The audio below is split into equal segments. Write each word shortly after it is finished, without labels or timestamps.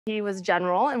He was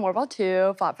general in World War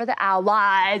II, fought for the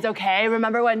Allies, okay?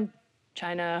 Remember when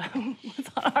China was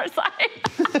on our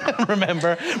side?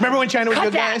 Remember when China was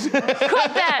good, guys? Quit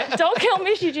that. Don't kill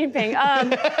me, Xi Jinping.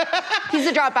 He's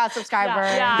a dropout subscriber.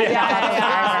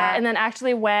 Yeah. And then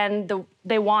actually when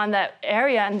they won that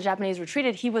area and the Japanese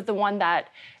retreated, he was the one that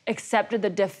accepted the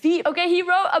defeat. Okay, he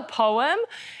wrote a poem.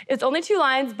 It's only 2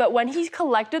 lines, but when he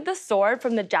collected the sword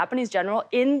from the Japanese general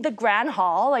in the Grand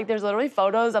Hall, like there's literally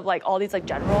photos of like all these like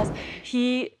generals,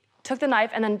 he took the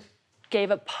knife and then gave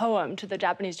a poem to the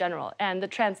Japanese general. And the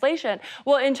translation,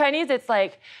 well, in Chinese, it's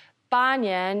like, 8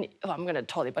年, oh, I'm gonna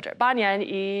totally butcher it. 8年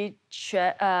一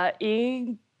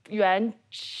元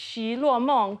期落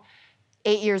梦.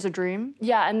 8 years a dream.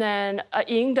 Yeah, and then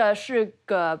赢的是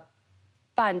个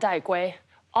半带归.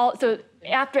 So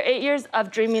after 8 years of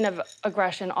dreaming of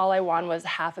aggression, all I won was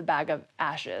half a bag of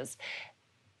ashes.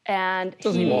 And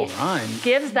Doesn't he even rhyme.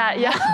 gives that, yeah.